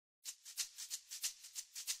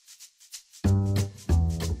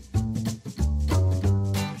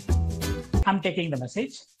I'm taking the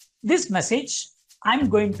message. This message, I'm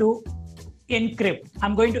going to encrypt.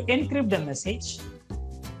 I'm going to encrypt the message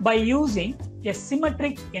by using a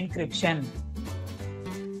symmetric encryption.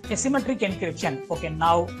 A symmetric encryption. Okay,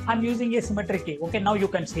 now I'm using a symmetric key. Okay, now you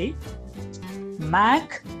can see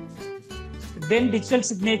MAC, then digital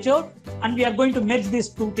signature, and we are going to merge these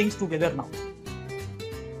two things together now.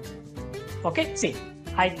 Okay, see,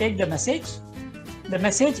 I take the message. The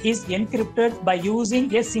message is encrypted by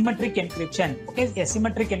using a symmetric encryption. Okay, a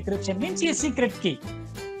symmetric encryption means a secret key.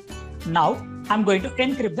 Now I'm going to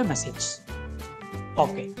encrypt the message.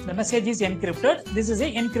 Okay, the message is encrypted. This is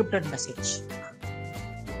an encrypted message.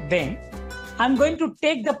 Then I'm going to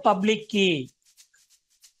take the public key.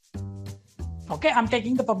 Okay, I'm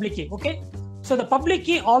taking the public key. Okay, so the public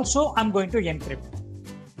key also I'm going to encrypt.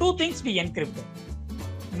 Two things we encrypted.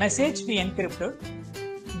 Message we encrypted.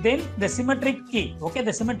 Then the symmetric key. Okay,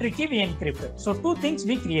 the symmetric key we encrypted. So two things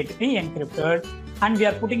we created. We encrypted and we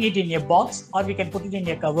are putting it in a box, or we can put it in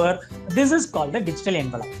a cover. This is called the digital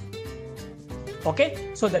envelope.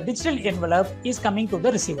 Okay, so the digital envelope is coming to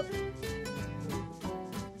the receiver.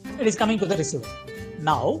 It is coming to the receiver.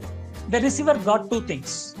 Now, the receiver got two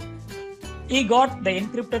things. He got the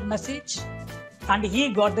encrypted message and he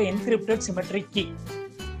got the encrypted symmetric key.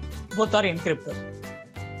 Both are encrypted.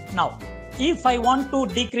 Now, if I want to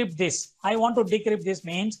decrypt this,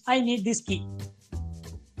 means I need this key.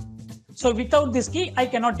 So without this key, I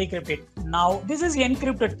cannot decrypt it. Now, this is the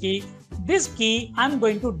encrypted key. This key I'm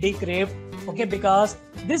going to decrypt. Okay, because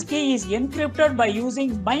this key is encrypted by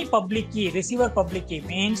using my public key. Receiver public key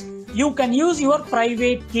means you can use your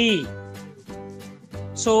private key.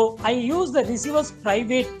 So I use the receiver's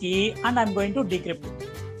private key and I'm going to decrypt it.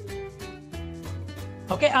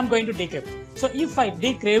 Okay, I'm going to decrypt. So if I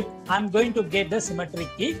decrypt, I'm going to get the symmetric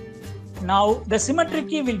key. Now the symmetric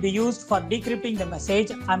key will be used for decrypting the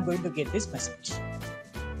message. I'm going to get this message.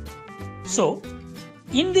 So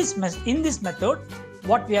in this method,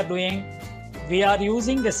 what we are doing, we are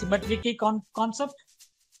using the symmetric key concept.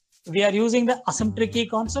 We are using the asymmetric key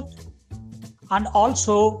concept. And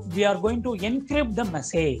also we are going to encrypt the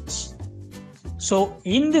message. So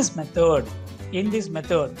in this method,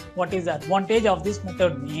 what is the advantage of this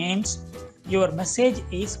method means your message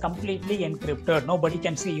is completely encrypted. Nobody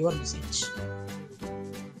can see your message.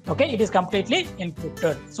 Okay, it is completely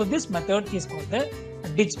encrypted. So this method is called the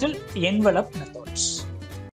digital envelope method.